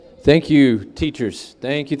Thank you, teachers.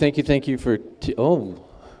 Thank you for, good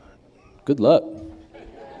luck.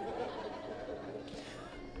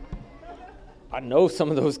 I know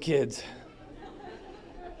some of those kids.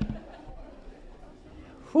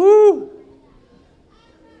 Whoo!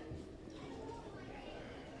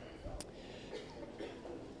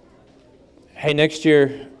 Hey, next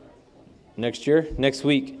week,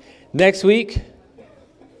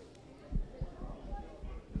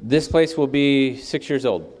 this place will be 6 years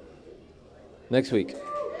old. Next week.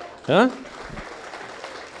 Huh?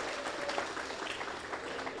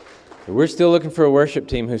 We're still looking for a worship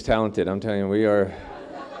team who's talented. I'm telling you, we are.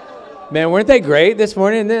 Man, weren't they great this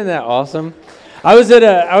morning? Isn't that awesome? I was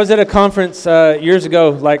at a conference years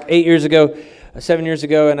ago, like 7 years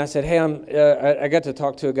ago, and I said, hey, I got to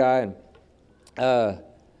talk to a guy, and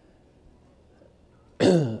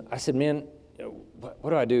I said, man,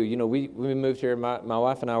 what do I do? You know, we moved here. My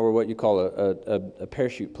wife and I were what you call a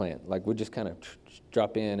parachute plant. Like, we just kind of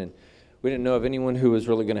drop in, and we didn't know of anyone who was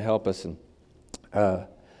really going to help us. And, I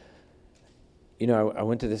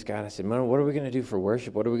went to this guy, and I said, man, what are we going to do for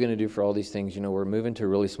worship? What are we going to do for all these things? You know, we're moving to a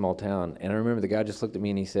really small town. And I remember the guy just looked at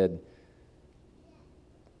me, and he said,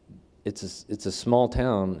 it's a small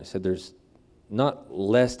town. He said, there's not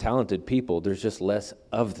less talented people. There's just less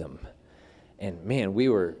of them. And man,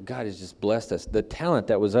 God has just blessed us. The talent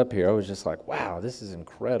that was up here, I was just like, wow, this is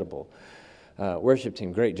incredible. Worship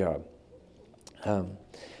team, great job.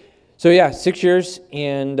 6 years,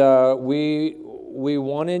 and we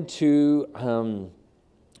wanted to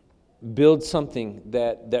build something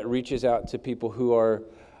that reaches out to people who are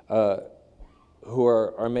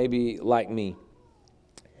maybe like me.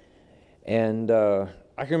 And I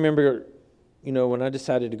can remember, when I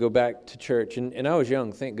decided to go back to church, and I was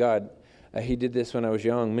young, thank God. He did this when I was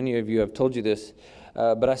young. Many of you have told you this,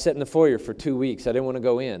 but I sat in the foyer for 2 weeks. I didn't want to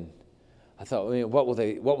go in. I thought, what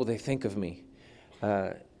will they think of me?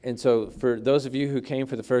 And so, for those of you who came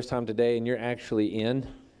for the first time today, and you're actually in,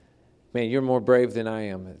 man, you're more brave than I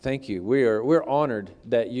am. Thank you. We're honored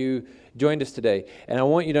that you joined us today. And I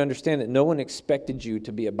want you to understand that no one expected you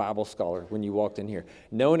to be a Bible scholar when you walked in here.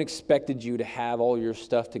 No one expected you to have all your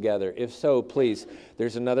stuff together. If so, please,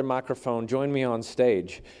 there's another microphone. Join me on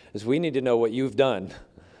stage, as we need to know what you've done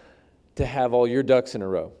to have all your ducks in a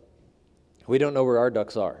row. We don't know where our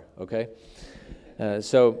ducks are, okay?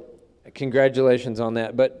 So congratulations on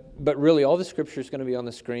that. But really, all the scripture is going to be on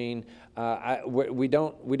the screen. We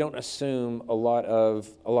don't assume a lot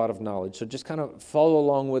of knowledge. So just kind of follow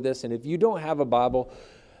along with us. And if you don't have a Bible,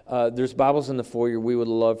 there's Bibles in the foyer. We would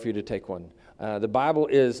love for you to take one. The Bible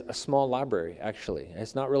is a small library, actually.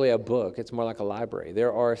 It's not really a book. It's more like a library.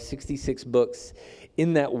 There are 66 books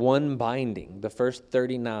in that one binding. The first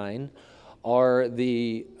 39 are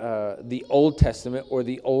the Old Testament, or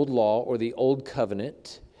the Old Law, or the Old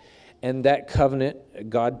Covenant. And that covenant,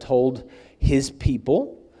 God told his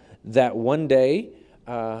people that one day,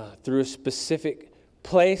 through a specific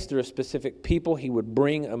place, through a specific people, he would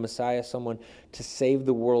bring a Messiah, someone to save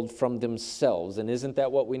the world from themselves. And isn't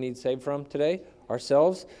that what we need saved from today?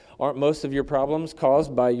 Ourselves? Aren't most of your problems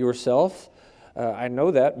caused by yourself? I know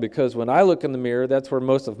that because when I look in the mirror, that's where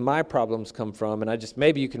most of my problems come from, and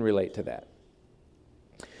maybe you can relate to that.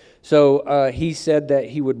 So he said that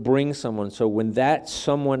he would bring someone. So when that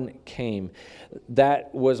someone came,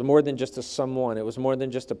 that was more than just a someone. It was more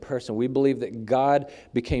than just a person. We believe that God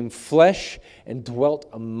became flesh and dwelt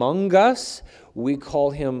among us. We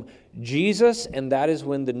call him Jesus, and that is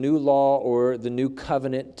when the new law, or the new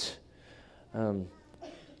covenant, or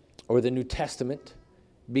the New Testament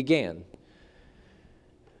began.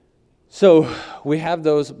 So we have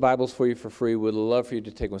those Bibles for you for free. We'd love for you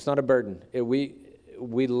to take one. It's not a burden.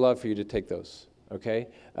 We'd love for you to take those, okay?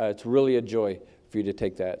 It's really a joy for you to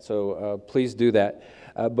take that. So please do that.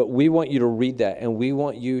 But we want you to read that, and we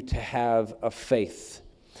want you to have a faith,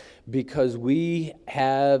 because we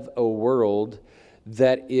have a world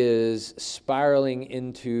that is spiraling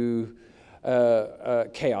into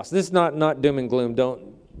chaos. This is not doom and gloom.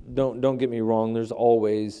 Don't get me wrong. There's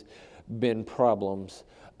always been problems.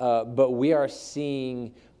 But we are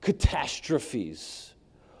seeing catastrophes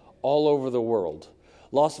all over the world.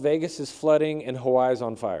 Las Vegas is flooding and Hawaii's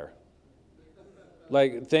on fire.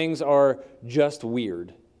 Like, things are just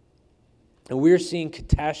weird. And we're seeing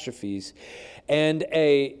catastrophes, and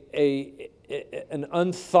an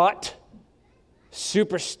unthought,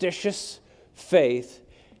 superstitious faith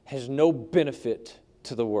has no benefit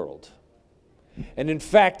to the world. And in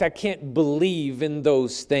fact, I can't believe in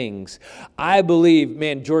those things. I believe,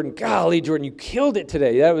 man, Jordan, golly, Jordan, you killed it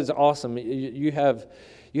today. That was awesome. You have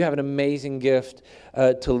You have an amazing gift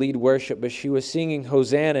to lead worship. But she was singing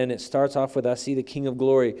Hosanna, and it starts off with, I see the King of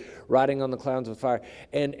Glory riding on the clouds of fire.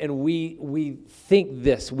 And we think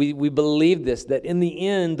this, we believe this, that in the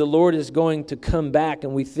end, the Lord is going to come back.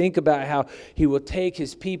 And we think about how he will take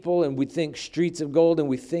his people, and we think streets of gold, and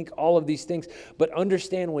we think all of these things. But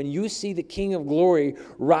understand, when you see the King of Glory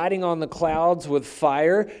riding on the clouds with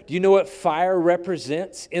fire, do you know what fire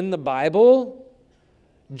represents in the Bible?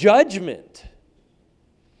 Judgment.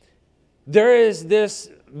 There is this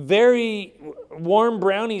very warm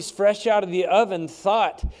brownies fresh out of the oven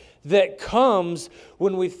thought that comes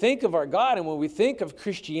when we think of our God and when we think of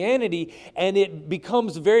Christianity, and it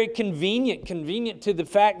becomes very convenient to the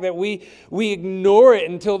fact that we ignore it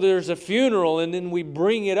until there's a funeral, and then we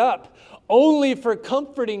bring it up only for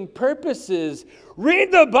comforting purposes.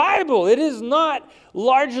 Read the Bible. It is not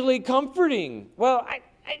largely comforting. Well,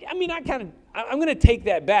 I'm going to take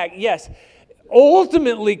that back. Yes,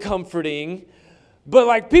 ultimately comforting, but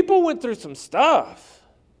like, people went through some stuff.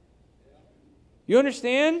 You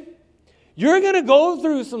understand? You're going to go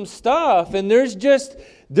through some stuff, and there's just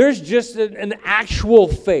an actual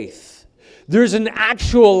faith. There's an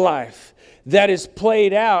actual life that is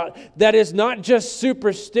played out, that is not just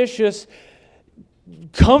superstitious,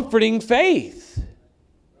 comforting faith.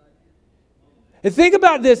 And think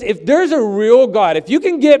about this. If there's a real God, if you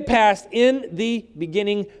can get past in the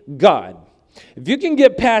beginning God, if you can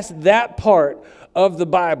get past that part of the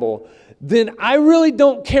Bible, then I really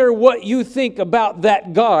don't care what you think about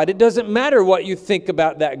that God. It doesn't matter what you think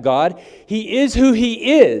about that God. He is who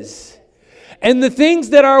he is. And the things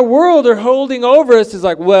that our world are holding over us is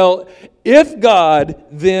like, well, if God,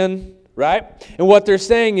 then, right? And what they're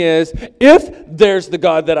saying is, if there's the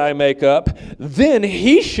God that I make up, then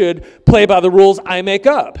he should play by the rules I make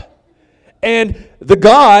up. And the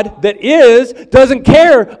God that is doesn't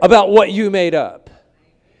care about what you made up.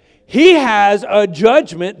 He has a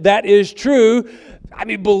judgment that is true. I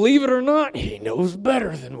mean, believe it or not, he knows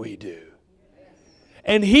better than we do.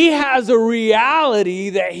 And he has a reality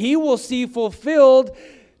that he will see fulfilled.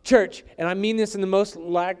 Church, and I mean this in the most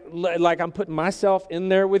like I'm putting myself in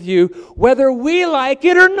there with you, whether we like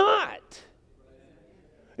it or not.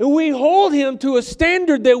 And we hold him to a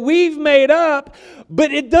standard that we've made up,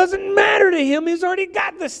 but it doesn't matter to him. He's already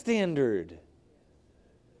got the standard.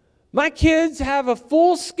 My kids have a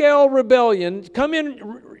full-scale rebellion, come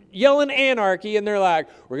in yelling anarchy, and they're like,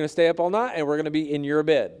 we're going to stay up all night, and we're going to be in your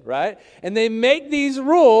bed, right? And they make these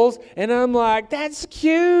rules, and I'm like, that's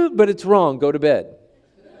cute, but it's wrong. Go to bed.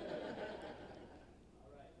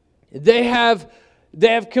 They have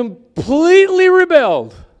completely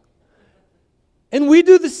rebelled. And we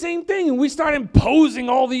do the same thing, and we start imposing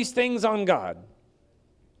all these things on God.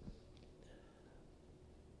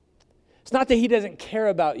 It's not that he doesn't care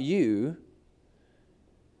about you.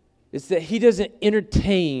 It's that he doesn't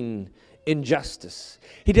entertain injustice.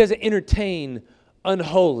 He doesn't entertain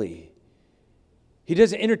unholy. He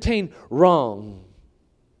doesn't entertain wrong.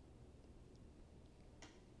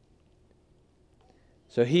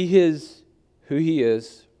 So he is who he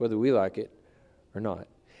is, whether we like it or not.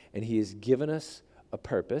 And he has given us a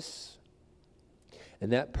purpose.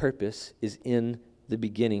 And that purpose is in the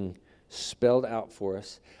beginning, spelled out for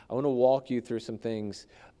us. I want to walk you through some things.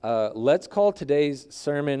 Let's call today's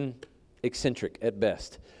sermon eccentric at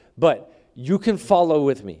best. But you can follow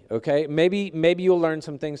with me, okay? Maybe you'll learn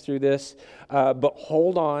some things through this. But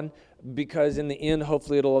hold on, because in the end,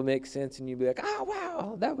 hopefully it'll make sense. And you'll be like, oh,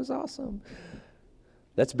 wow, that was awesome.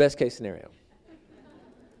 That's best case scenario.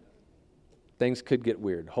 Things could get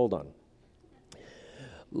weird. Hold on.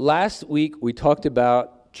 Last week, we talked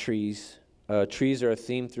about trees. Trees are a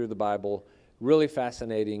theme through the Bible. Really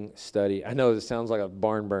fascinating study. I know this sounds like a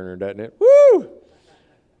barn burner, doesn't it? Woo!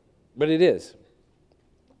 But it is.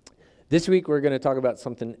 This week, we're going to talk about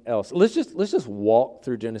something else. Let's just walk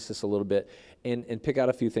through Genesis a little bit and pick out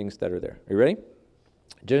a few things that are there. Are you ready?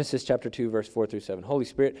 Genesis chapter 2, verse 4 through 7. Holy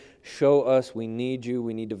Spirit, show us we need you.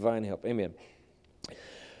 We need divine help. Amen.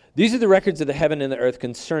 These are the records of the heaven and the earth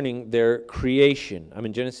concerning their creation. I'm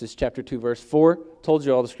in Genesis chapter 2, verse 4. Told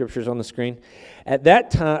you all the scriptures on the screen. At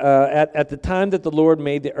that time, at the time that the Lord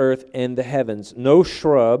made the earth and the heavens, no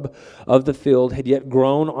shrub of the field had yet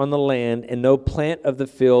grown on the land, and no plant of the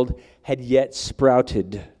field had yet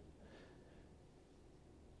sprouted.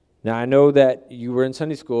 Now, I know that you were in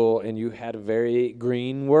Sunday school and you had a very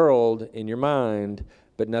green world in your mind,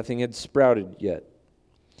 but nothing had sprouted yet.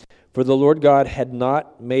 For the Lord God had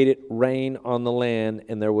not made it rain on the land,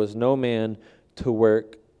 and there was no man to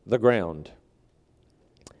work the ground.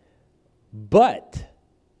 But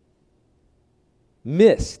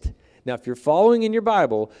mist. Now, if you're following in your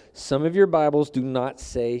Bible, some of your Bibles do not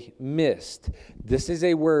say mist. This is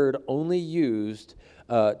a word only used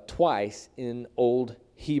twice in Old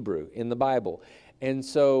Hebrew in the Bible. And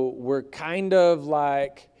so we're kind of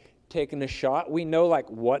like taking a shot. We know like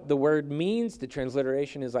what the word means. The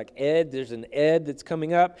transliteration is like ed. There's an ed that's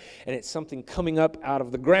coming up, and it's something coming up out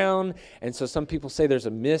of the ground. And so some people say there's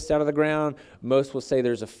a mist out of the ground. Most will say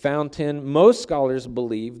there's a fountain. Most scholars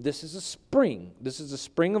believe this is a spring. This is a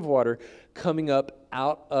spring of water coming up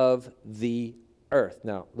out of the earth.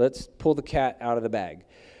 Now, let's pull the cat out of the bag.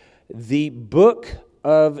 The book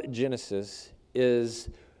of Genesis is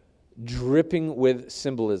dripping with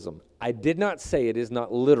symbolism. I did not say it is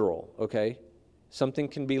not literal, okay? Something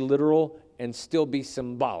can be literal and still be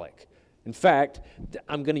symbolic. In fact,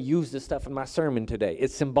 I'm going to use this stuff in my sermon today.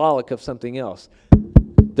 It's symbolic of something else.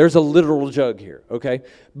 There's a literal jug here, okay?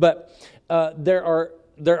 But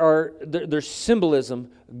there's symbolism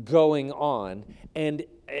going on, and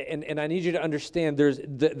I need you to understand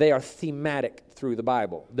they are thematic through the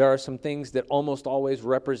Bible. There are some things that almost always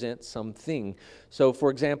represent something. So, for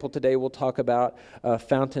example, today we'll talk about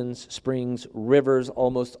fountains, springs, rivers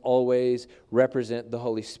almost always represent the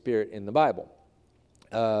Holy Spirit in the Bible.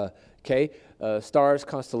 Stars,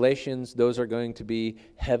 constellations, those are going to be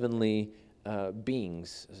heavenly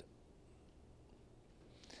beings.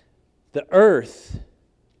 The earth,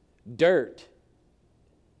 dirt,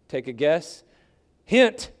 take a guess.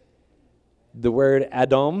 Hint, the word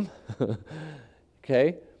Adam,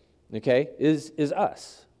 is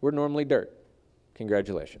us. We're normally dirt.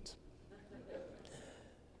 Congratulations.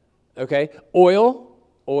 Okay,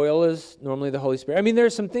 oil is normally the Holy Spirit. I mean, there are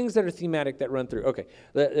some things that are thematic that run through. Okay,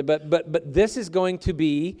 but this is going to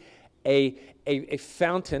be a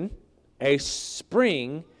fountain, a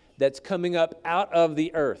spring that's coming up out of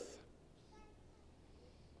the earth.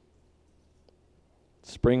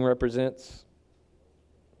 Spring represents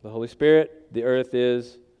the Holy Spirit, the earth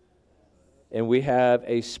is, and we have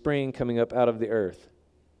a spring coming up out of the earth.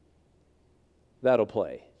 That'll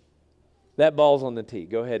play. That ball's on the tee.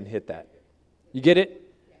 Go ahead and hit that. You get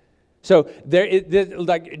it? So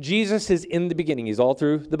like Jesus is in the beginning. He's all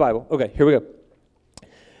through the Bible. Okay, here we go.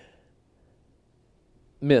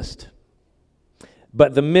 Mist.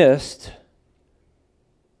 But the mist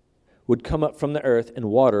would come up from the earth and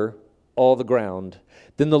water all the ground.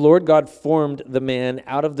 Then the Lord God formed the man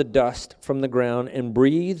out of the dust from the ground and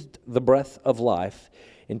breathed the breath of life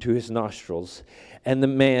into his nostrils, and the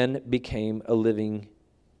man became a living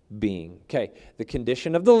being. Okay, the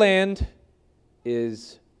condition of the land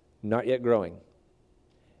is not yet growing.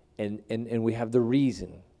 And we have the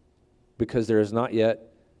reason, because there is not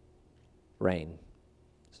yet rain.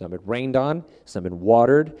 It's not been rained on, it's not been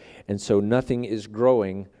watered, and so nothing is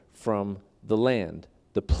growing from the land.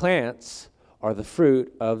 The plants are the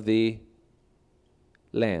fruit of the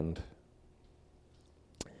land.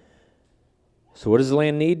 So what does the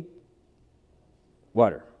land need?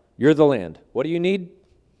 Water. You're the land. What do you need?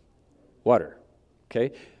 Water.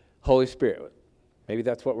 Okay? Holy Spirit. Maybe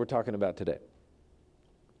that's what we're talking about today.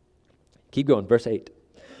 Keep going. Verse 8.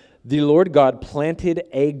 The Lord God planted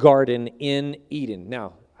a garden in Eden.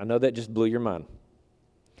 Now, I know that just blew your mind,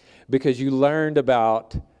 because you learned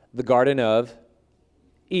about the Garden of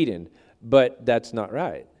Eden. But that's not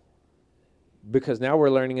right, because now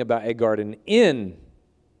we're learning about a garden in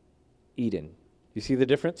Eden. You see the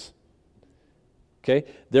difference? Okay,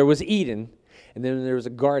 there was Eden, and then there was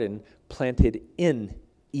a garden planted in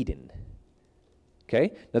Eden.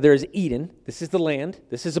 Okay, now there is Eden. This is the land.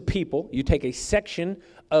 This is a people. You take a section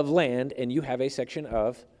of land, and you have a section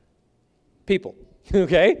of people.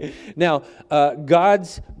 Okay? Now,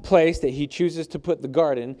 God's place that he chooses to put the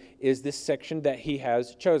garden is this section that he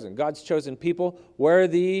has chosen. God's chosen people were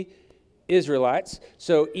the Israelites.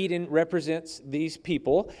 So Eden represents these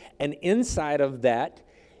people. And inside of that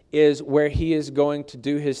is where he is going to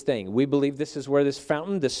do his thing. We believe this is where this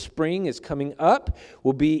fountain, this spring is coming up,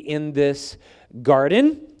 will be in this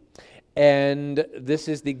garden. And this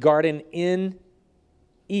is the garden in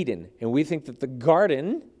Eden. And we think that the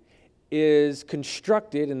garden is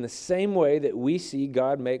constructed in the same way that we see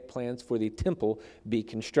God make plans for the temple be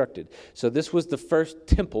constructed. So this was the first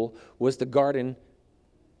temple, was the garden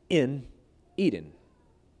in Eden.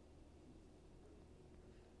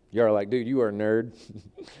 You're like, dude, you are a nerd.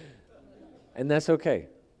 And that's okay,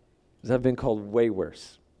 because I've been called way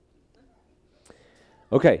worse.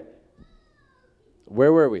 Okay,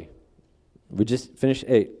 where were we? We just finished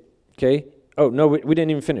 8, okay? Oh, no, we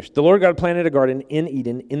didn't even finish. The Lord God planted a garden in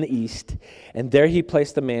Eden in the east, and there he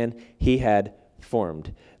placed the man he had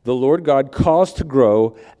formed. The Lord God caused to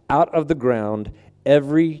grow out of the ground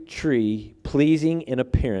every tree pleasing in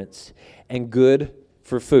appearance, and good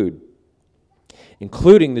for food,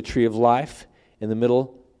 including the tree of life in the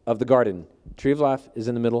middle of the garden. Tree of life is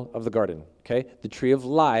in the middle of the garden, okay? The tree of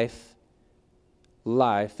life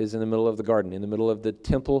is in the middle of the garden. In the middle of the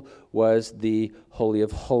temple was the Holy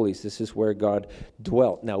of Holies. This is where God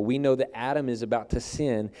dwelt. Now, we know that Adam is about to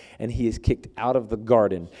sin, and he is kicked out of the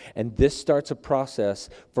garden. And this starts a process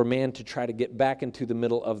for man to try to get back into the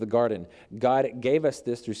middle of the garden. God gave us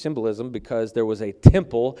this through symbolism because there was a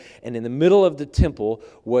temple, and in the middle of the temple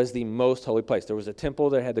was the most holy place. There was a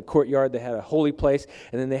temple that had the courtyard, they had a holy place,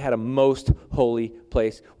 and then they had a most holy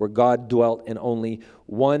place where God dwelt, and only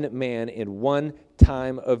one man in one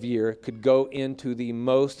time of year could go into the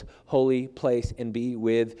most holy place and be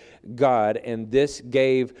with God. And this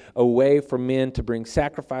gave a way for men to bring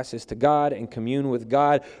sacrifices to God and commune with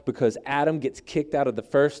God, because Adam gets kicked out of the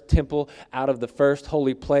first temple, out of the first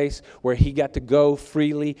holy place where he got to go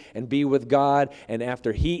freely and be with God. And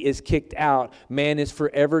after he is kicked out, man is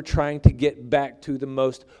forever trying to get back to the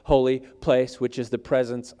most holy place, which is the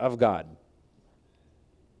presence of God.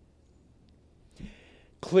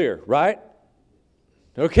 Clear, right?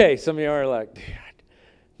 Okay, some of you are like,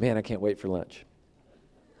 man, I can't wait for lunch.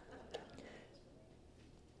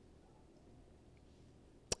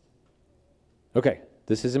 Okay,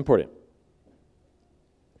 this is important.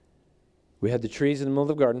 We had the trees in the middle of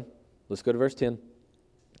the garden. Let's go to verse 10.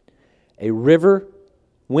 A river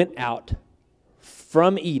went out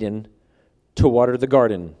from Eden to water the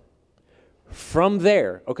garden. From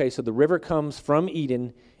there, okay, so the river comes from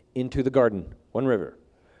Eden into the garden, one river.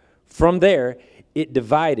 From there, it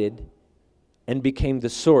divided and became the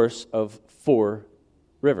source of 4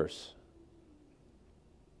 rivers.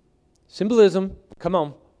 Symbolism, come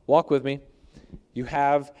on, walk with me. You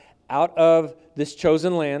have out of this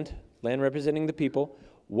chosen land representing the people,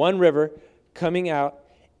 one river coming out,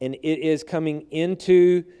 and it is coming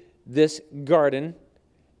into this garden,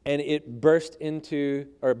 and it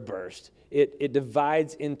it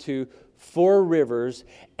divides into 4 rivers,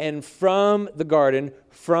 and from the garden,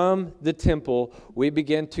 from the temple, we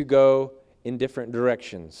begin to go in different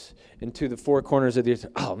directions into the 4 corners of the earth.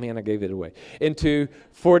 Oh man, I gave it away. Into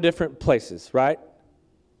 4 different places, right?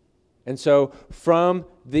 And so from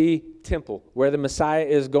the temple, where the Messiah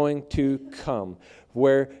is going to come,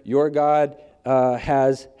 where your God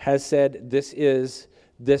has said, this is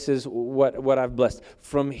what I've blessed.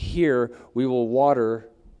 From here, we will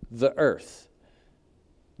water the earth.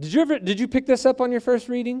 Did you pick this up on your first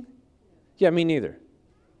reading? Yeah, me neither.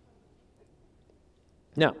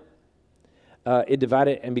 Now, it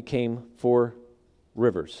divided and became 4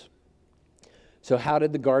 rivers. So how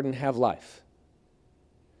did the garden have life?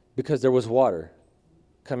 Because there was water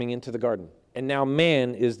coming into the garden. And now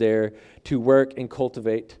man is there to work and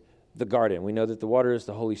cultivate the garden. We know that the water is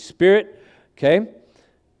the Holy Spirit, okay?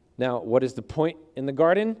 Now, what is the point in the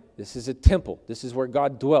garden? This is a temple. This is where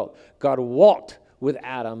God dwelt. God walked with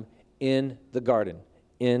Adam in the garden,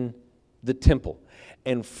 in the temple.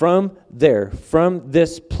 And from there, from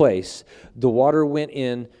this place, the water went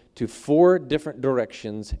in to 4 different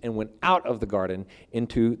directions and went out of the garden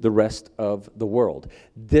into the rest of the world.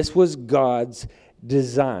 This was God's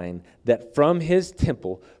design, that from his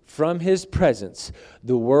temple, from his presence,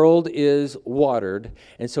 the world is watered.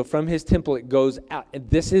 And so from his temple, it goes out. And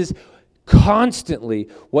this is constantly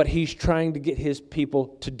what he's trying to get his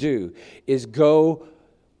people to do, is go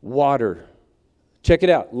water. Check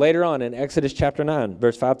it out later on in Exodus chapter 9,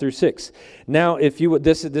 verse 5 through 6. Now, if you would,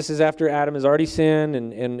 this is after Adam has already sinned,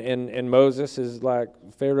 and Moses is like,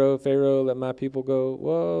 Pharaoh, let my people go.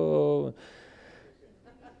 Whoa.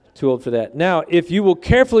 Too old for that. Now, if you will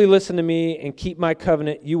carefully listen to me and keep my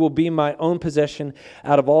covenant, you will be my own possession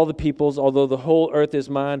out of all the peoples, although the whole earth is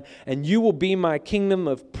mine, and you will be my kingdom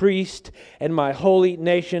of priests and my holy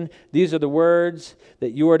nation. These are the words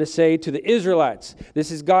that you are to say to the Israelites.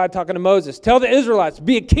 This is God talking to Moses. Tell the Israelites,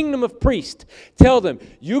 be a kingdom of priests. Tell them,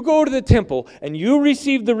 you go to the temple and you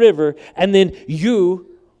receive the river, and then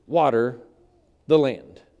you water the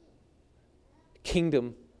land.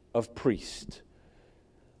 Kingdom of priests.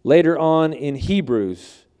 Later on in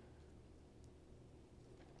Hebrews,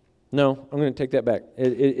 no, I'm going to take that back.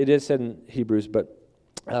 It is said in Hebrews, but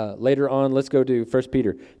later on, let's go to 1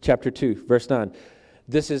 Peter chapter 2, verse 9.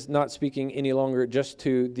 This is not speaking any longer just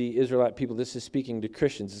to the Israelite people. This is speaking to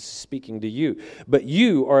Christians. This is speaking to you. But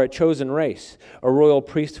you are a chosen race, a royal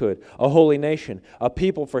priesthood, a holy nation, a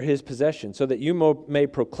people for his possession, so that you may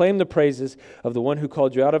proclaim the praises of the one who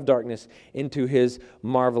called you out of darkness into his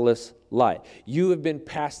marvelous light. You have been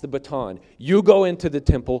passed the baton. You go into the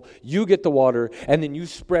temple, you get the water, and then you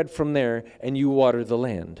spread from there and you water the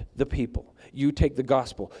land, the people. You take the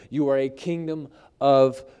gospel. You are a kingdom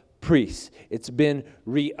of priests. It's been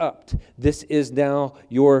re-upped. This is now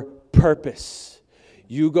your purpose.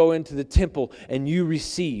 You go into the temple and you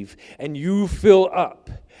receive and you fill up,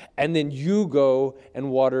 and then you go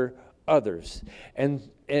and water others. And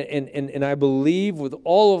I believe with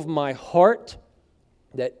all of my heart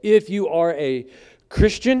that if you are a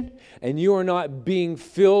Christian and you are not being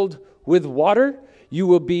filled with water, you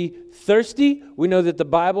will be thirsty. We know that the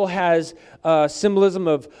Bible has symbolism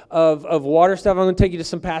of water stuff. I'm going to take you to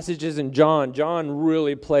some passages in John. John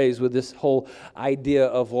really plays with this whole idea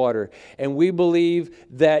of water. And we believe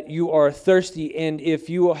that you are thirsty, and if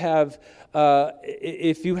you have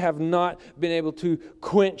not been able to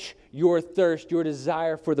quench your thirst, your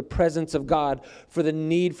desire for the presence of God, for the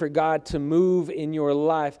need for God to move in your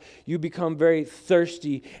life, you become very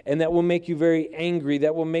thirsty, and that will make you very angry.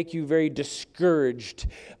 That will make you very discouraged.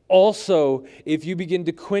 Also, if you begin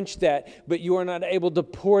to quench that, but you are not able to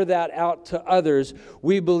pour that out to others,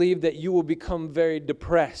 we believe that you will become very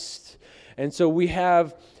depressed. And so we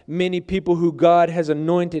have many people who God has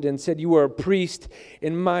anointed and said, you are a priest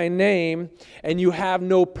in my name, and you have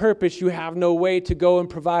no purpose, you have no way to go and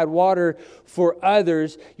provide water for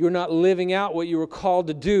others. You're not living out what you were called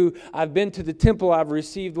to do. I've been to the temple, I've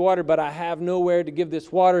received water, but I have nowhere to give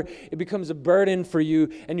this water. It becomes a burden for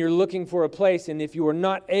you, and you're looking for a place. And if you are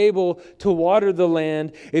not able to water the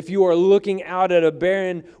land, if you are looking out at a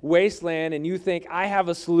barren wasteland and you think, I have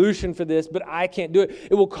a solution for this, but I can't do it,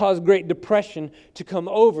 it will cause great depression to come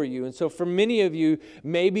over you. And so for many of you,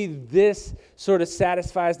 maybe this sort of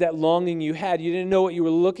satisfies that longing you had. You didn't know what you were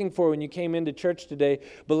looking for when you came into church today,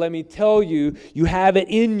 but let me tell you, you have it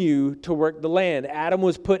in you to work the land. Adam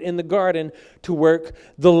was put in the garden to work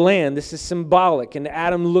the land. This is symbolic. And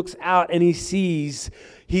Adam looks out and he sees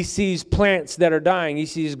plants that are dying. He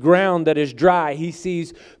sees ground that is dry. He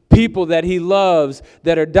sees people that he loves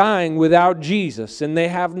that are dying without Jesus, and they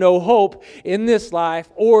have no hope in this life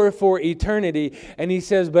or for eternity. And he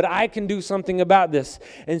says, but I can do something about this.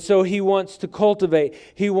 And so he wants to cultivate.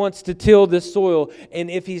 He wants to till this soil.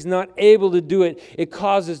 And if he's not able to do it, it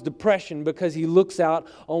causes depression because he looks out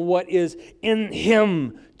on what is in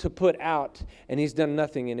him to put out, and he's done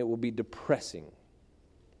nothing, and it will be depressing.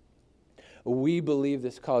 We believe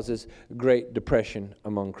this causes great depression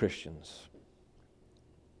among Christians.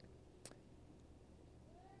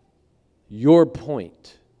 Your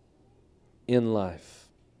point in life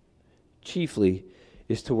chiefly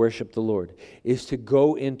is to worship the Lord, is to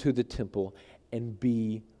go into the temple and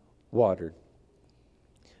be watered.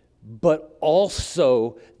 But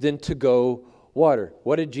also then to go water.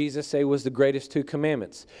 What did Jesus say was the greatest 2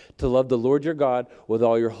 commandments? To love the Lord your God with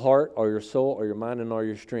all your heart, all your soul, all your mind, and all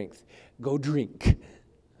your strength. Go drink.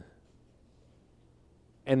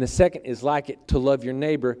 And the second is like it, to love your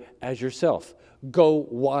neighbor as yourself. Go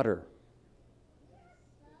water.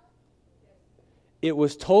 It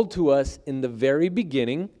was told to us in the very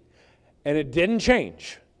beginning, and it didn't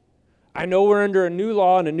change. I know we're under a new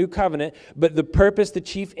law and a new covenant, but the purpose, the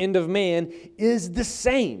chief end of man, is the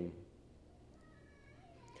same.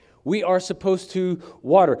 We are supposed to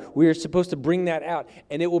water. We are supposed to bring that out,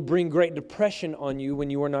 and it will bring great depression on you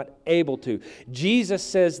when you are not able to. Jesus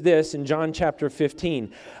says this in John chapter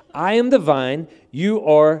 15, I am the vine, you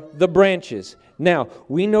are the branches. Now,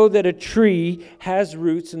 we know that a tree has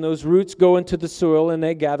roots, and those roots go into the soil, and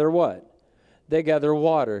they gather what? They gather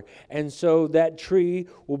water. And so that tree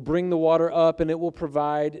will bring the water up, and it will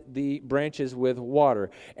provide the branches with water.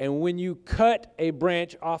 And when you cut a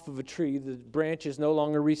branch off of a tree, the branch is no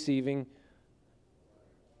longer receiving.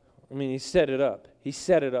 He set it up. He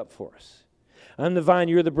set it up for us. I'm the vine,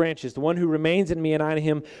 you're the branches. The one who remains in me and I in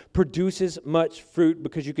him produces much fruit,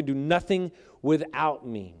 because you can do nothing without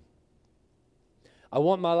me. I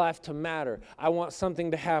want my life to matter. I want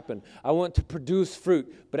something to happen. I want to produce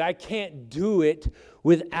fruit, but I can't do it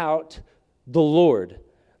without the Lord.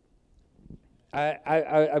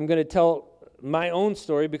 I'm going to tell my own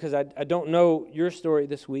story because I don't know your story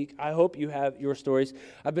this week. I hope you have your stories.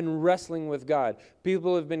 I've been wrestling with God.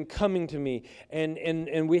 People have been coming to me,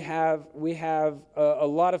 and we have a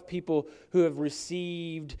lot of people who have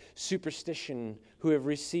received superstition, who have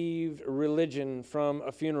received religion from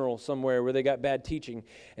a funeral somewhere where they got bad teaching,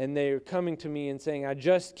 and they're coming to me and saying, I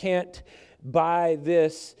just can't buy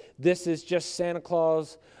this. This is just Santa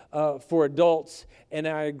Claus for adults, and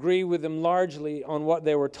I agree with them largely on what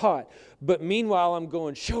they were taught. But meanwhile, I'm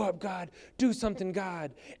going, show up, God, do something,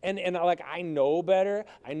 God. And I know better.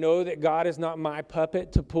 I know that God is not my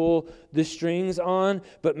puppet to pull the strings on.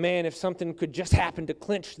 But man, if something could just happen to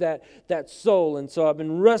clinch that soul. And so I've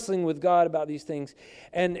been wrestling with God about these things.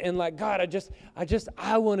 And like, God,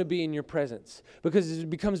 I want to be in your presence, because it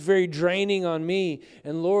becomes very draining on me.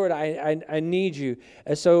 And Lord, I need you.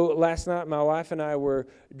 And so last night, my wife and I were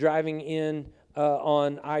driving in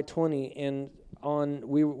on I-20, and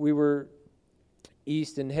we were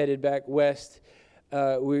east and headed back west.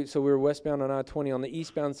 So we were westbound on I-20. On the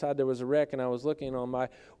eastbound side, there was a wreck, and I was looking on my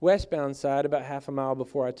westbound side about half a mile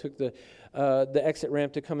before I took the exit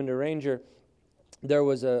ramp to come into Ranger. There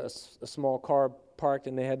was a small car parked,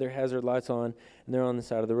 and they had their hazard lights on, and they're on the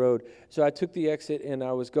side of the road. So I took the exit, and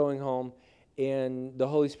I was going home, and the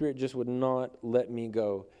Holy Spirit just would not let me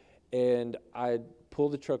go. And I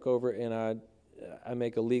pulled the truck over, and I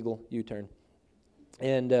make a legal U-turn.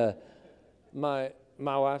 And my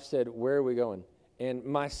wife said, "Where are we going?" And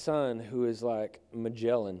my son, who is like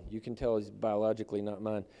Magellan, you can tell he's biologically not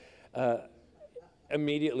mine,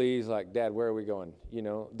 immediately he's like, "Dad, where are we going?" You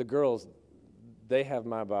know, the girls, they have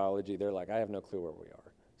my biology. They're like, I have no clue where we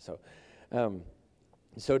are.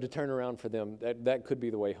 So to turn around for them, that could be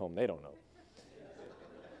the way home. They don't know.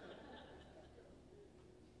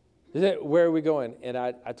 Where are we going? And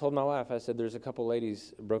I told my wife, I said, there's a couple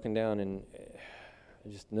ladies broken down, and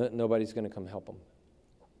just nobody's going to come help them.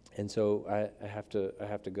 And so I have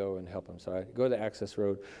to go and help them. So I go to the access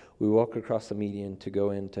road. We walk across the median to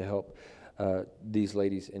go in to help these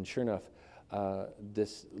ladies. And sure enough,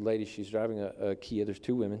 this lady, she's driving a Kia. There's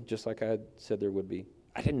two women, just like I had said there would be.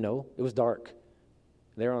 I didn't know. It was dark.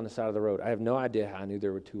 They were on the side of the road. I have no idea how I knew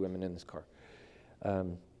there were two women in this car.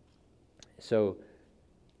 So,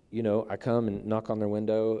 you know, I come and knock on their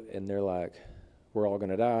window, and they're like, "We're all going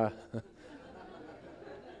to die."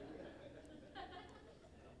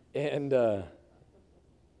 And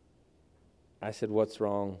I said, "What's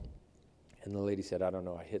wrong?" And the lady said, "I don't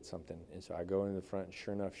know, I hit something." And so I go in the front, and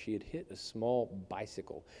sure enough, she had hit a small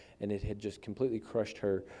bicycle, and it had just completely crushed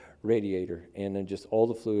her radiator, and then just all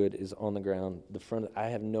the fluid is on the ground. The front, I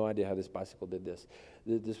have no idea how this bicycle did this.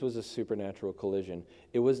 This was a supernatural collision.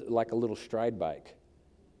 It was like a little stride bike.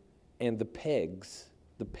 And the peg,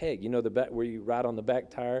 you know, the back where you ride on the back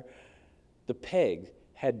tire, the peg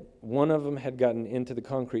one of them had gotten into the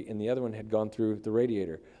concrete, and the other one had gone through the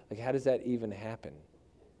radiator. Like, how does that even happen?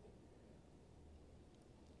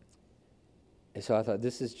 And so I thought,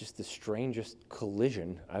 this is just the strangest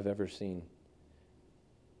collision I've ever seen.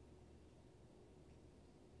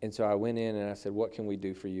 And so I went in and I said, "What can we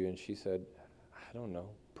do for you?" And she said, "I don't know,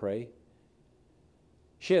 pray."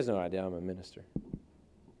 She has no idea I'm a minister.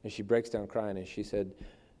 And she breaks down crying, and she said,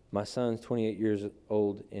 "My son's 28 years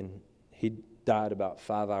old, and he died about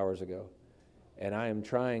 5 hours ago. And I am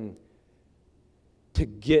trying to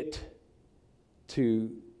get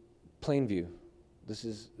to Plainview. This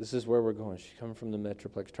is where we're going." She's coming from the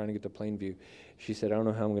Metroplex, trying to get to Plainview. She said, "I don't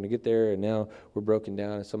know how I'm going to get there," and now we're broken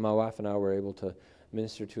down. And so my wife and I were able to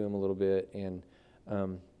minister to him a little bit and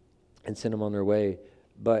send them on their way.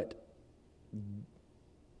 But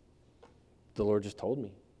the Lord just told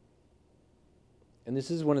me. And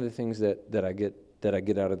this is one of the things that I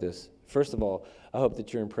get out of this. First of all, I hope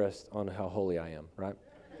that you're impressed on how holy I am, right?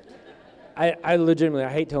 I legitimately,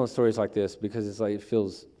 I hate telling stories like this, because it's like it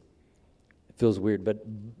feels weird,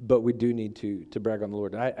 but we do need to brag on the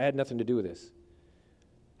Lord. I had nothing to do with this.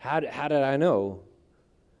 How did I know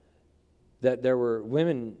that there were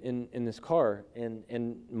women in this car,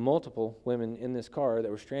 and multiple women in this car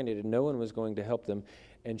that were stranded, and no one was going to help them?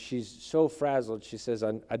 And she's so frazzled, she says,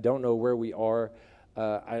 I don't know where we are.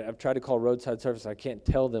 I've tried to call roadside service. I can't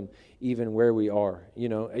tell them even where we are. You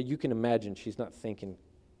know, you can imagine she's not thinking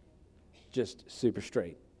just super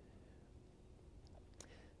straight.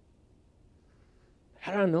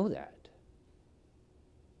 How did I know that?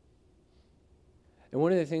 And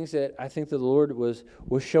one of the things that I think that the Lord was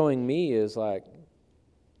showing me is like,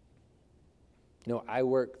 no, I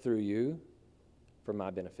work through you for my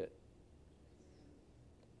benefit.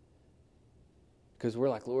 Because we're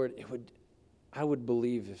like, Lord, I would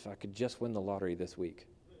believe if I could just win the lottery this week.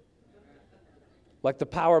 Like the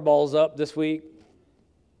Powerball's up this week.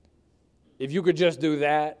 If you could just do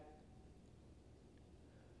that.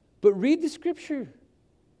 But read the Scripture.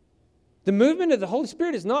 The movement of the Holy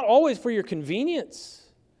Spirit is not always for your convenience.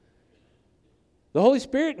 The Holy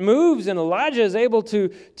Spirit moves, and Elijah is able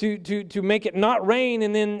to make it not rain,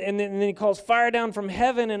 and then he calls fire down from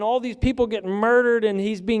heaven, and all these people get murdered, and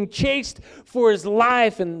he's being chased for his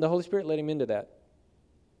life, and the Holy Spirit led him into that.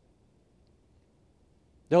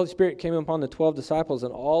 The Holy Spirit came upon the 12 disciples,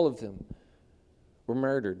 and all of them were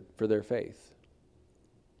murdered for their faith.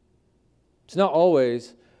 It's not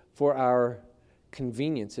always for our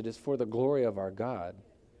convenience. It is for the glory of our God.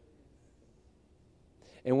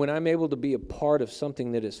 And when I'm able to be a part of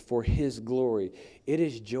something that is for His glory, it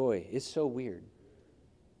is joy. It's so weird.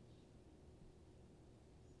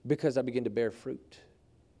 Because I begin to bear fruit.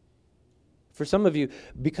 For some of you,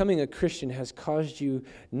 becoming a Christian has caused you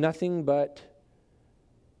nothing but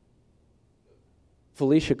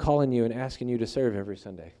Felicia calling you and asking you to serve every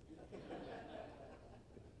Sunday.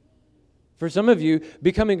 For some of you,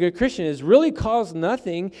 becoming a Christian has really caused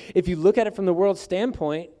nothing, if you look at it from the world's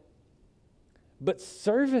standpoint, but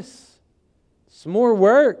service. It's more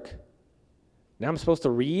work. Now I'm supposed to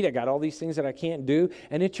read. I got all these things that I can't do,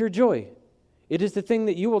 and it's your joy. It is the thing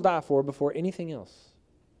that you will die for before anything else.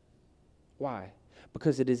 Why?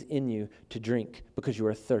 Because it is in you to drink, because you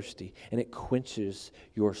are thirsty, and it quenches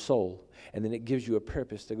your soul. And then it gives you a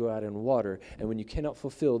purpose to go out and water. And when you cannot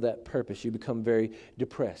fulfill that purpose, you become very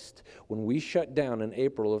depressed. When we shut down in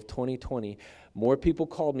April of 2020, more people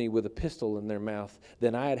called me with a pistol in their mouth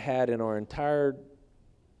than I had had in our entire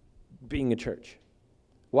being a church.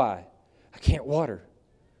 Why? I can't water.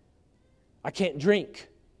 I can't drink.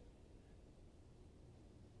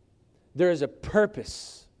 There is a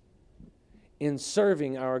purpose in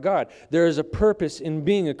serving our God. There is a purpose in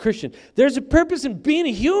being a Christian. There's a purpose in being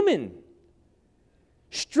a human.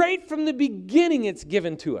 Straight from the beginning, it's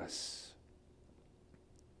given to us.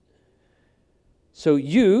 So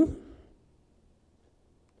you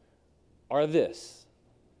are this.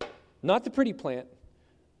 Not the pretty plant.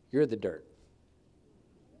 You're the dirt.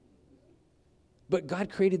 But God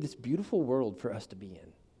created this beautiful world for us to be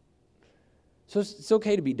in. So it's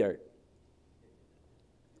okay to be dirt.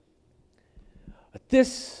 But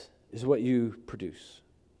this is what you produce.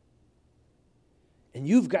 And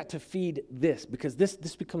you've got to feed this, because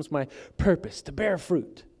this becomes my purpose, to bear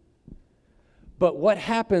fruit. But what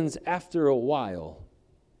happens after a while?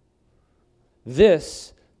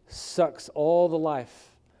 This sucks all the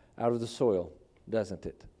life out of the soil, doesn't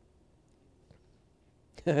it?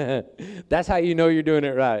 That's how you know you're doing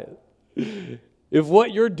it right. If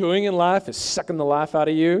what you're doing in life is sucking the life out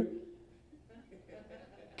of you,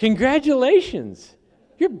 congratulations,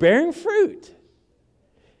 you're bearing fruit.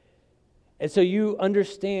 And so you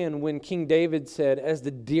understand when King David said, as the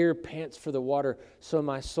deer pants for the water, so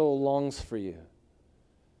my soul longs for you.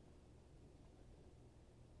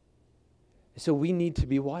 So we need to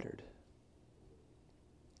be watered.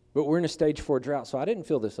 But we're in a stage 4 drought, so I didn't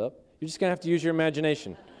fill this up. You're just going to have to use your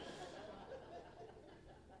imagination.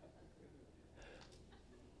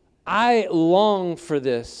 I long for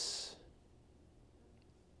this.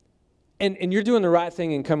 And you're doing the right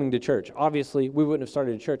thing in coming to church. Obviously, we wouldn't have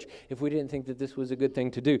started a church if we didn't think that this was a good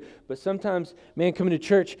thing to do. But sometimes, man, coming to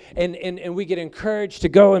church and we get encouraged to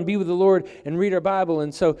go and be with the Lord and read our Bible.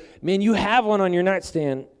 And so, man, you have one on your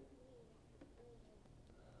nightstand.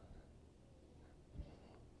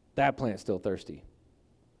 That plant's still thirsty.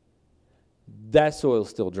 That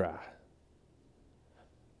soil's still dry.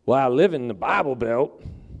 Well, I live in the Bible Belt.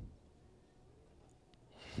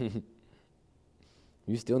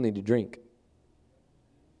 You still need to drink.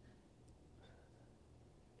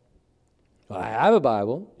 Well, I have a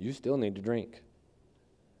Bible. You still need to drink.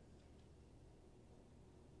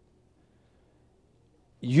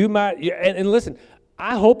 You might, and listen,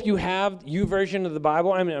 I hope you have YouVersion of the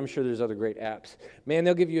Bible. I mean, I'm sure there's other great apps. Man,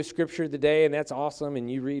 they'll give you a scripture of the day, and that's awesome,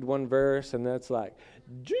 and you read one verse, and that's like,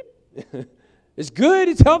 it's good,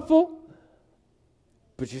 it's helpful,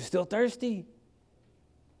 but you're still thirsty.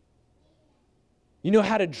 You know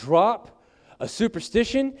how to drop a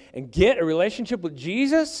superstition and get a relationship with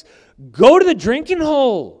Jesus? Go to the drinking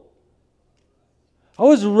hole. I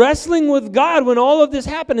was wrestling with God when all of this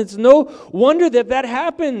happened. It's no wonder that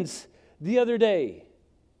happens the other day.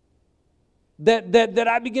 That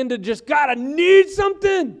I begin to just, God, I need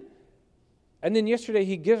something. And then yesterday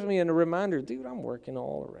He gives me a reminder, dude, I'm working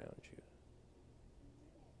all around you.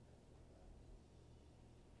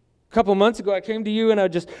 A couple months ago, I came to you and I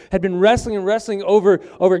just had been wrestling over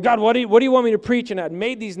God, what do you want me to preach? And I'd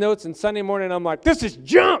made these notes, and Sunday morning I'm like, this is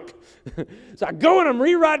junk. So I go and I'm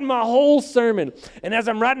rewriting my whole sermon. And as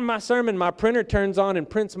I'm writing my sermon, my printer turns on and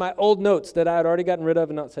prints my old notes that I had already gotten rid of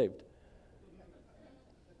and not saved.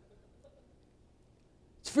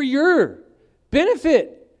 It's for your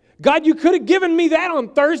benefit. God, you could have given me that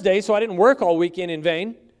on Thursday so I didn't work all weekend in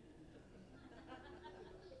vain.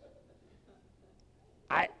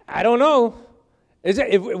 I don't know.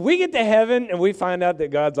 If we get to heaven and we find out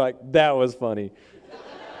that God's like, that was funny.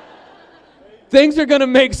 things are going to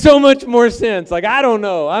make so much more sense. Like, I don't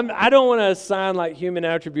know. I don't want to assign like human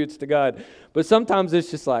attributes to God. But sometimes it's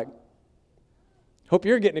just like, hope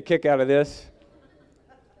you're getting a kick out of this.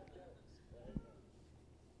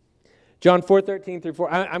 John 4:13 through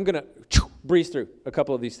 4. I'm going to breeze through a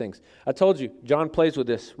couple of these things. I told you, John plays with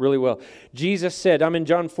this really well. Jesus said, I'm in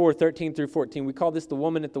John 4:13 through 14. We call this the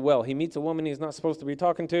woman at the well. He meets a woman he's not supposed to be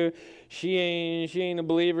talking to. She ain't a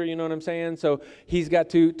believer, you know what I'm saying? So he's got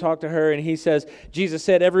to talk to her, and he says, Jesus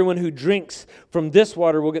said, everyone who drinks from this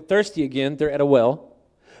water will get thirsty again. They're at a well.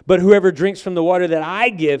 But whoever drinks from the water that I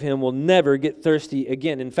give him will never get thirsty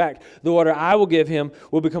again. In fact, the water I will give him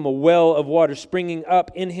will become a well of water springing up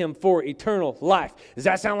in him for eternal life. Does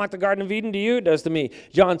that sound like the Garden of Eden to you? It does to me.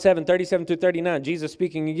 John 7:37 through 39, Jesus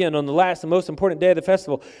speaking again on the last and most important day of the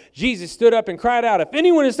festival. Jesus stood up and cried out, if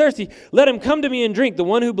anyone is thirsty, let him come to me and drink. The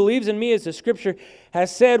one who believes in me, as the scripture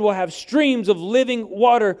has said, will have streams of living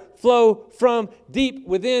water flow from deep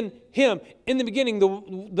within him. In the beginning,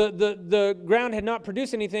 the ground had not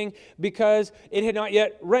produced anything because it had not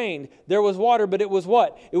yet rained. There was water, but it was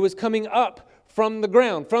what? It was coming up from the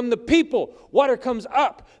ground, from the people. Water comes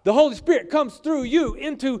up. The Holy Spirit comes through you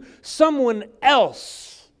into someone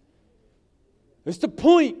else. It's the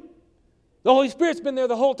point. The Holy Spirit's been there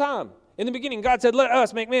the whole time. In the beginning, God said, let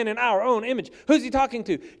us make man in our own image. Who's he talking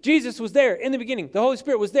to? Jesus was there in the beginning. The Holy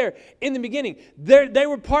Spirit was there in the beginning. They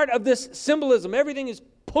were part of this symbolism. Everything is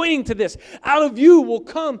pointing to this. Out of you will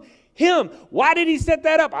come him. Why did he set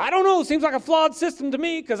that up? I don't know. It seems like a flawed system to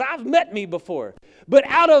me because I've met me before. But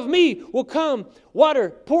out of me will come water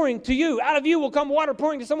pouring to you. Out of you will come water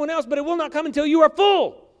pouring to someone else, but it will not come until you are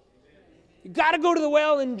full. You got to go to the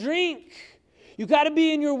well and drink. You got to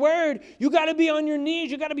be in your word. You got to be on your knees.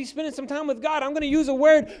 You got to be spending some time with God. I'm going to use a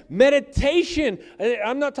word, meditation.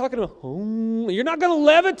 I'm not talking about, you're not going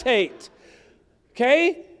to levitate.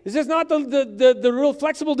 Okay? This is not the real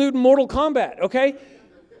flexible dude in Mortal Kombat. Okay?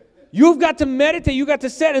 You've got to meditate. You've got to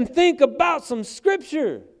sit and think about some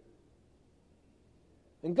scripture.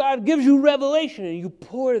 And God gives you revelation and you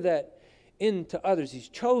pour that into others. He's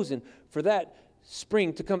chosen for that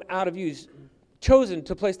spring to come out of you. He's chosen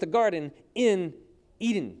to place the garden in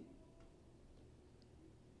Eden.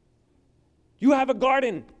 You have a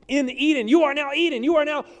garden in Eden. You are now Eden. You are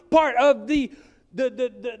now part of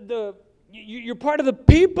you're part of the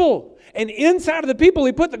people. And inside of the people,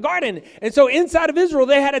 he put the garden. And so inside of Israel,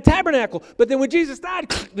 they had a tabernacle. But then when Jesus died,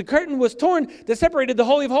 the curtain was torn that separated the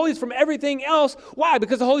Holy of Holies from everything else. Why?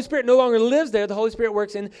 Because the Holy Spirit no longer lives there. The Holy Spirit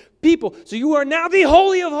works in people. So you are now the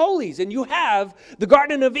Holy of Holies. And you have the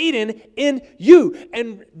Garden of Eden in you.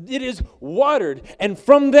 And it is watered. And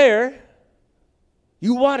from there,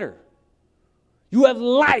 you water. You have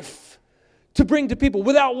life to bring to people.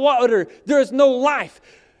 Without water, there is no life.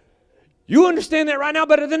 You understand that right now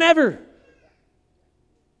better than ever.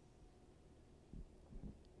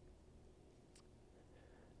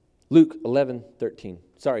 Luke 11:13.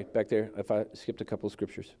 Sorry, back there if I skipped a couple of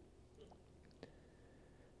scriptures.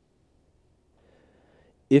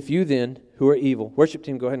 If you then, who are evil, worship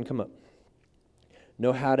team, go ahead and come up,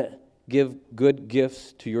 know how to give good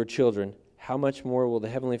gifts to your children, how much more will the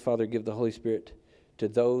Heavenly Father give the Holy Spirit to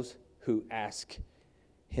those who ask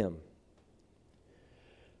him?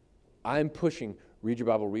 I'm pushing, read your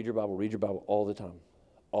Bible, read your Bible, read your Bible all the time.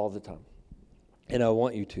 All the time. And I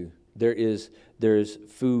want you to. There's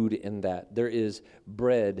food in that. There is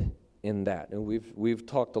bread in that. And we've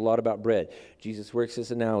talked a lot about bread. Jesus works this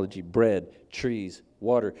analogy. Bread, trees,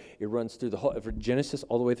 water. It runs through the whole, from Genesis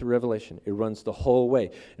all the way through Revelation. It runs the whole way.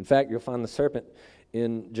 In fact, you'll find the serpent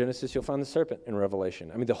in Genesis. You'll find the serpent in Revelation.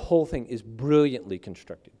 I mean, the whole thing is brilliantly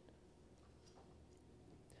constructed.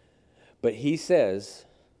 But he says,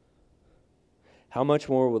 how much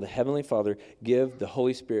more will the Heavenly Father give the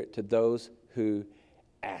Holy Spirit to those who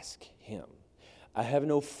ask him? I have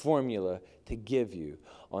no formula to give you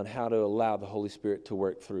on how to allow the Holy Spirit to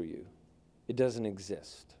work through you. It doesn't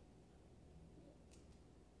exist.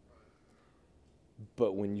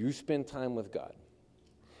 But when you spend time with God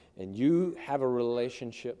and you have a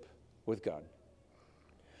relationship with God,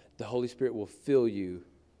 the Holy Spirit will fill you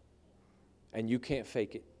and you can't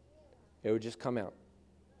fake it. It will just come out.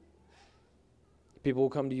 People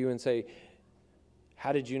will come to you and say,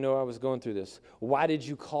 how did you know I was going through this? Why did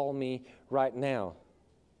you call me right now?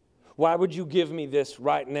 Why would you give me this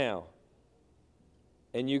right now?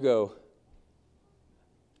 And you go,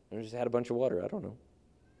 I just had a bunch of water. I don't know.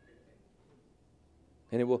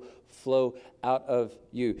 And it will flow out of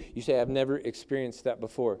you. You say, I've never experienced that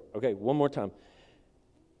before. Okay, one more time.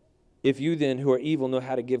 If you then, who are evil, know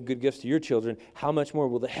how to give good gifts to your children, how much more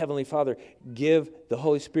will the Heavenly Father give the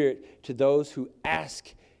Holy Spirit to those who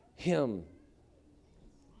ask him?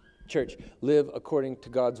 Church, live according to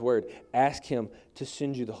God's word. Ask him to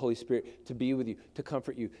send you the Holy Spirit, to be with you, to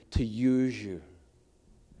comfort you, to use you.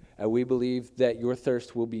 And we believe that your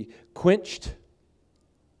thirst will be quenched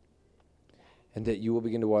and that you will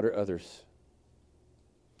begin to water others.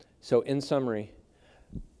 So in summary,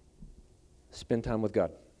 spend time with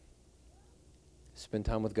God. Spend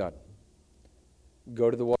time with God. Go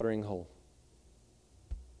to the watering hole.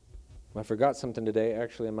 I forgot something today,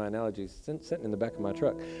 actually, in my analogy, sitting in the back of my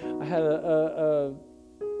truck. I had a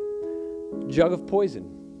jug of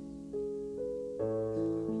poison.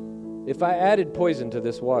 If I added poison to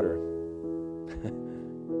this water,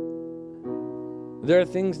 there are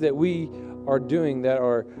things that we are doing that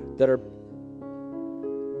are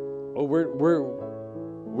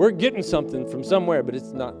we're getting something from somewhere, but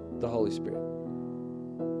it's not the Holy Spirit.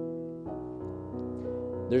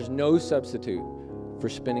 There's no substitute for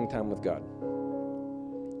spending time with God.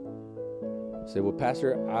 Say, well,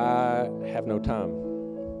 Pastor, I have no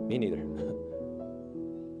time. Me neither.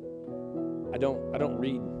 I don't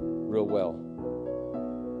read real well.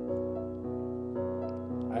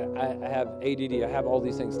 I have ADD. I have all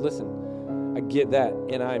these things. Listen, I get that,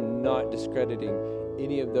 and I'm not discrediting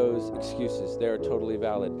any of those excuses. They are totally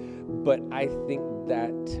valid. But I think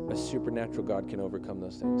that a supernatural God can overcome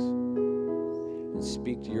those things and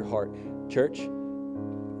speak to your heart. Church,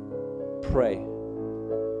 pray.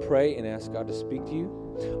 Pray and ask God to speak to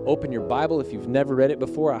you. Open your Bible. If you've never read it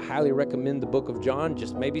before, I highly recommend the book of John.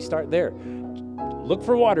 Just maybe start there. Look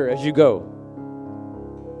for water as you go.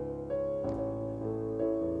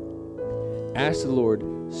 Ask the Lord,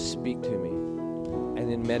 speak to me,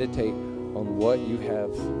 and then meditate on what you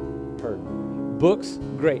have heard. Books,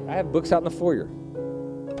 great. I have books out in the foyer.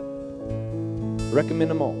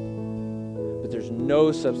 Recommend them all. But there's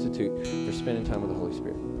no substitute for spending time with the Holy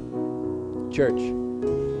Spirit. Church,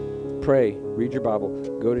 pray, read your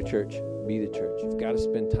Bible, go to church, be the church. You've got to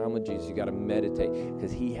spend time with Jesus. You've got to meditate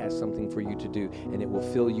because he has something for you to do, and it will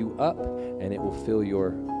fill you up, and it will fill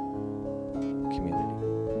your community.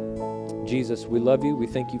 Jesus, we love you. We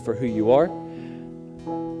thank you for who you are.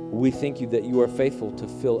 We thank you that you are faithful to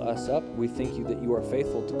fill us up. We thank you that you are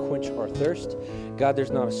faithful to quench our thirst. God,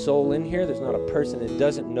 there's not a soul in here. There's not a person that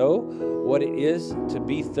doesn't know what it is to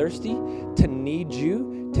be thirsty, to need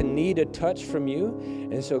you, to need a touch from you.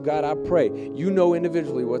 And so, God, I pray, you know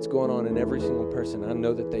individually what's going on in every single person. I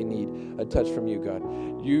know that they need a touch from you, God.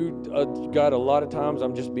 God, a lot of times,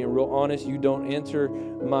 I'm just being real honest, you don't answer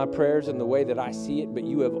my prayers in the way that I see it, but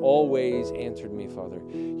you have always answered me, Father.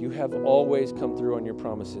 You have always come through on your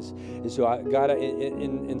promises. And so, God,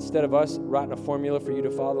 instead of us writing a formula for you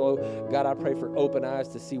to follow, God, I pray for open eyes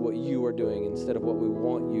to see what you are doing instead of what we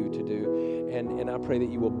want you to do. And I pray that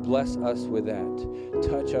you will bless us with that,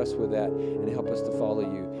 touch us with that, and help us to follow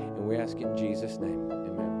you. And we ask it in Jesus' name.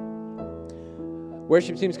 Amen.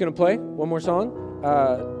 Worship team's going to play one more song.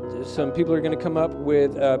 Some people are going to come up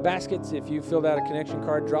with baskets. If you filled out a connection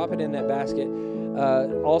card, drop it in that basket.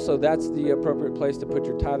 Also, that's the appropriate place to put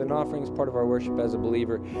your tithe and offerings, part of our worship as a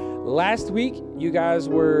believer. Last week, you guys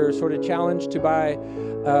were sort of challenged to buy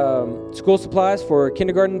school supplies for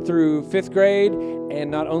kindergarten through 5th grade,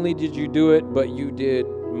 and not only did you do it, but you did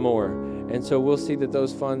more. And so we'll see that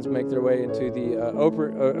those funds make their way into the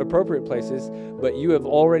appropriate places, but you have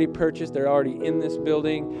already purchased, they're already in this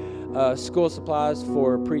building, school supplies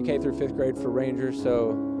for pre-K through 5th grade for Rangers,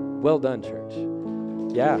 so well done, church.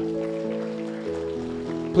 Yeah.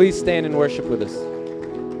 Please stand and worship with us.